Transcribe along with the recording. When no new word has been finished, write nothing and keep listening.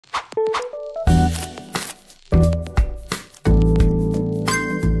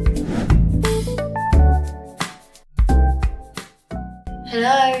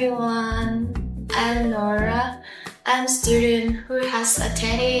everyone, I'm Norra. I'm a student who has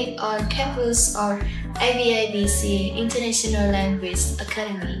attended on campus of BECI International Language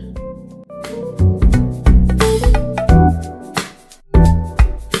Academy.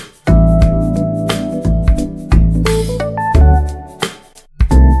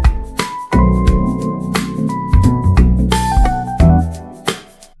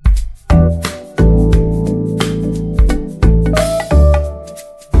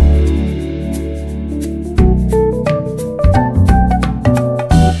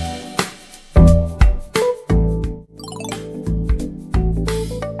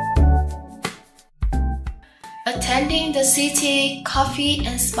 Attending the city, coffee,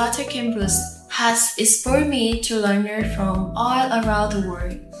 and Sparta campus has exposed me to learners from all around the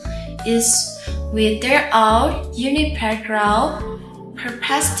world. It's with their own unique background,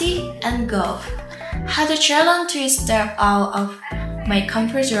 capacity, and goal. Had the challenge to step out of my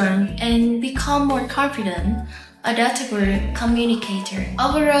comfort zone and become more confident, adaptable communicator.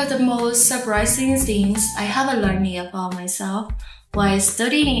 Overall, the most surprising things I have learned about myself while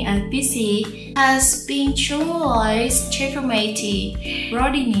studying at BECI has been truly transformative,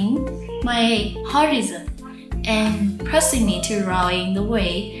 broadening my horizon and pressing me to grow in the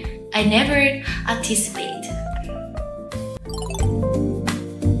way I never anticipated.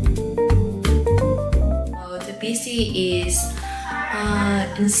 The BECI is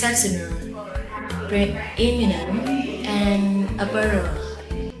exceptional, Preeminent, and Unparalleled.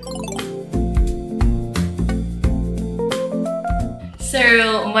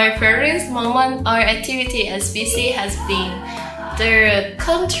 So my favorite moment or activity at BECI has been the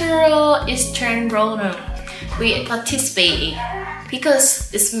cultural exchange program we participate in,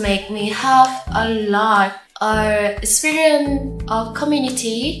 because it makes me have a lot of experience of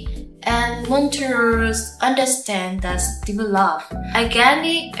community and want to understand that develop. I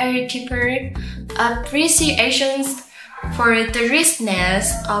gained a deeper appreciation for the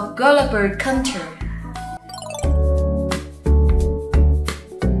richness of global culture.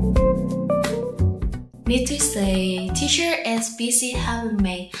 Need to say, teacher and BECI have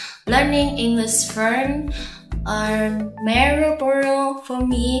made learning English fun and memorable for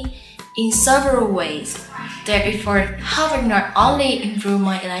me in several ways. Their effort have not only improved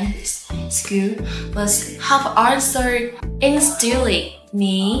my language skill, but have also instilled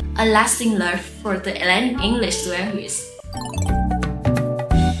me a lasting love for the English language.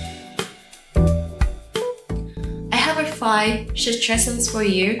 I have 5 suggestions for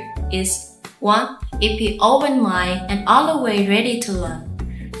you. Is 1. Be open mind and always ready to learn.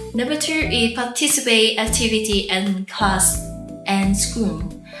 Number 2 is participate activity in class and school.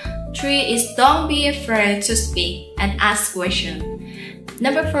 3 is don't be afraid to speak and ask questions.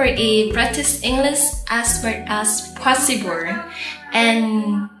 Number 4 is practice English as much as possible.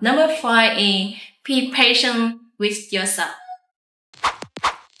 And number 5 is be patient with yourself.